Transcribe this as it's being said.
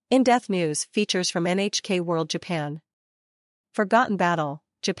In-depth news features from NHK World Japan. Forgotten battle,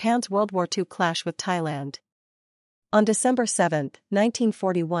 Japan's World War II clash with Thailand. On December 7,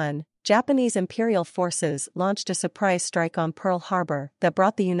 1941, Japanese Imperial forces launched a surprise strike on Pearl Harbor that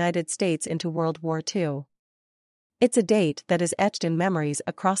brought the United States into World War II. It's a date that is etched in memories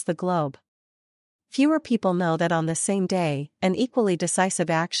across the globe. Fewer people know that on the same day, an equally decisive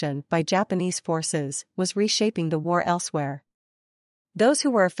action by Japanese forces was reshaping the war elsewhere. Those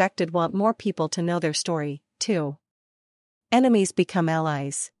who were affected want more people to know their story, too. Enemies become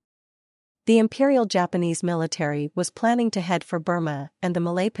allies. The Imperial Japanese military was planning to head for Burma and the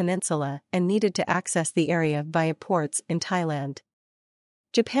Malay Peninsula and needed to access the area via ports in Thailand.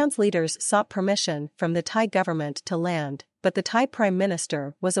 Japan's leaders sought permission from the Thai government to land, but the Thai Prime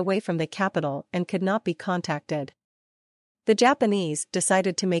Minister was away from the capital and could not be contacted. The Japanese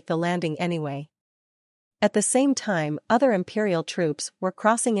decided to make the landing anyway. At the same time, other imperial troops were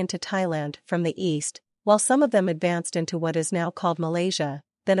crossing into Thailand from the east, while some of them advanced into what is now called Malaysia,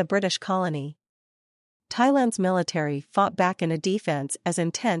 then a British colony. Thailand's military fought back in a defense as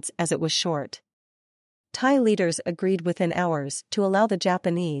intense as it was short. Thai leaders agreed within hours to allow the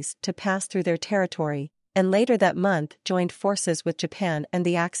Japanese to pass through their territory, and later that month joined forces with Japan and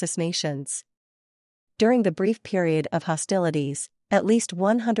the Axis nations. During the brief period of hostilities, at least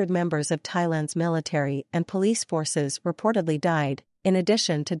 100 members of Thailand's military and police forces reportedly died, in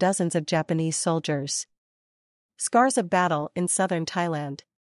addition to dozens of Japanese soldiers. Scars of battle in southern Thailand.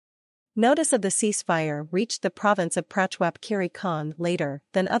 Notice of the ceasefire reached the province of Prachuap Khiri later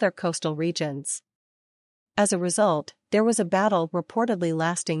than other coastal regions. As a result, there was a battle reportedly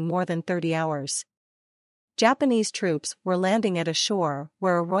lasting more than 30 hours. Japanese troops were landing at a shore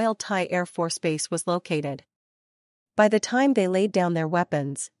where a Royal Thai Air Force base was located. By the time they laid down their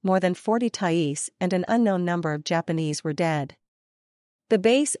weapons, more than 40 Thais and an unknown number of Japanese were dead. The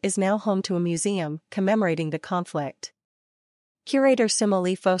base is now home to a museum commemorating the conflict. Curator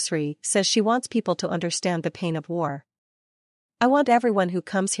Simoli Fosri says she wants people to understand the pain of war. "I want everyone who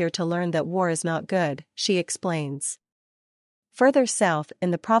comes here to learn that war is not good," she explains. Further south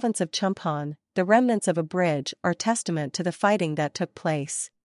in the province of Chumphon, the remnants of a bridge are testament to the fighting that took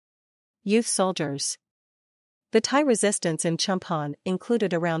place. Youth soldiers. The Thai resistance in Chumphon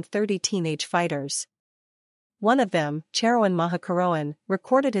included around 30 teenage fighters. One of them, Charoen Mahakaroen,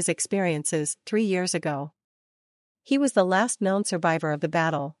 recorded his experiences 3 years ago. He was the last known survivor of the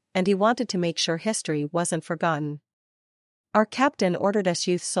battle, and he wanted to make sure history wasn't forgotten. "Our captain ordered us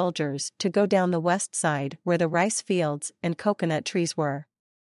youth soldiers to go down the west side where the rice fields and coconut trees were.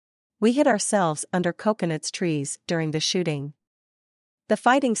 We hid ourselves under coconut trees during the shooting. The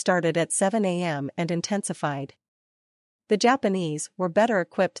fighting started at 7 a.m. and intensified. The Japanese were better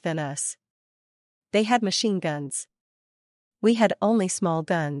equipped than us. They had machine guns. We had only small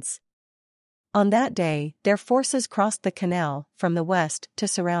guns. On that day, their forces crossed the canal from the west to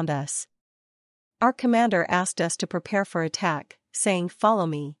surround us. Our commander asked us to prepare for attack, saying 'follow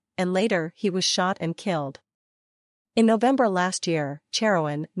me,' and later he was shot and killed." In November last year,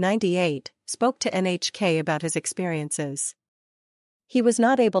 Charoen, 98, spoke to NHK about his experiences. He was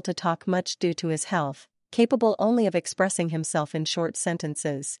not able to talk much due to his health, capable only of expressing himself in short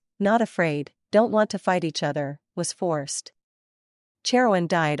sentences. "Not afraid, don't want to fight each other," was forced. Charoen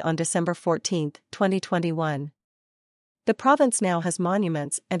died on December 14, 2021. The province now has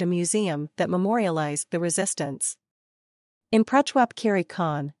monuments and a museum that memorialize the resistance. In Prachuap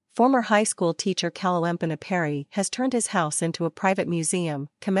Khiri, former high school teacher Kalawempana Perry has turned his house into a private museum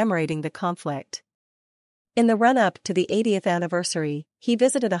commemorating the conflict. In the run-up to the 80th anniversary, he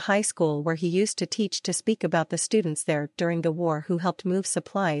visited a high school where he used to teach to speak about the students there during the war who helped move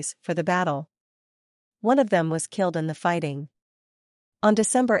supplies for the battle. One of them was killed in the fighting. On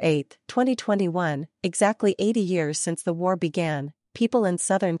December 8, 2021, exactly 80 years since the war began, people in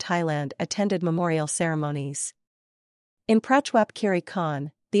southern Thailand attended memorial ceremonies. In Prachuap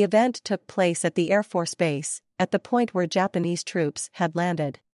Khiri, the event took place at the Air Force Base, at the point where Japanese troops had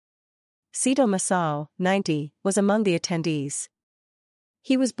landed. Sito Masao, 90, was among the attendees.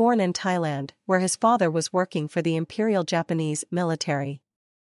 He was born in Thailand, where his father was working for the Imperial Japanese military.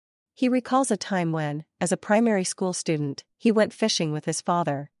 He recalls a time when, as a primary school student, he went fishing with his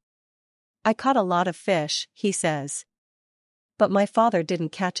father. "I caught a lot of fish," he says. "But my father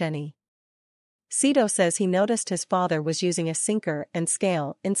didn't catch any." Sito says he noticed his father was using a sinker and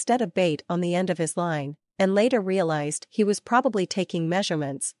scale instead of bait on the end of his line, and later realized he was probably taking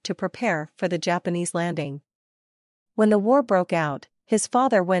measurements to prepare for the Japanese landing. When the war broke out, his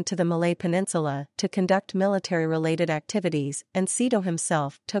father went to the Malay Peninsula to conduct military-related activities, and Sito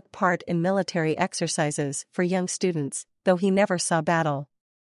himself took part in military exercises for young students, though he never saw battle.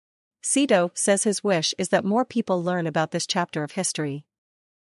 Sito says his wish is that more people learn about this chapter of history.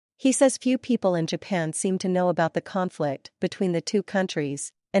 He says few people in Japan seem to know about the conflict between the two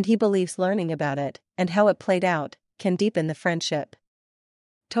countries, and he believes learning about it, and how it played out, can deepen the friendship.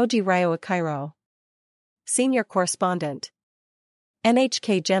 Toji Ryo, Senior Correspondent,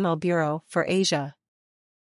 NHK General Bureau for Asia.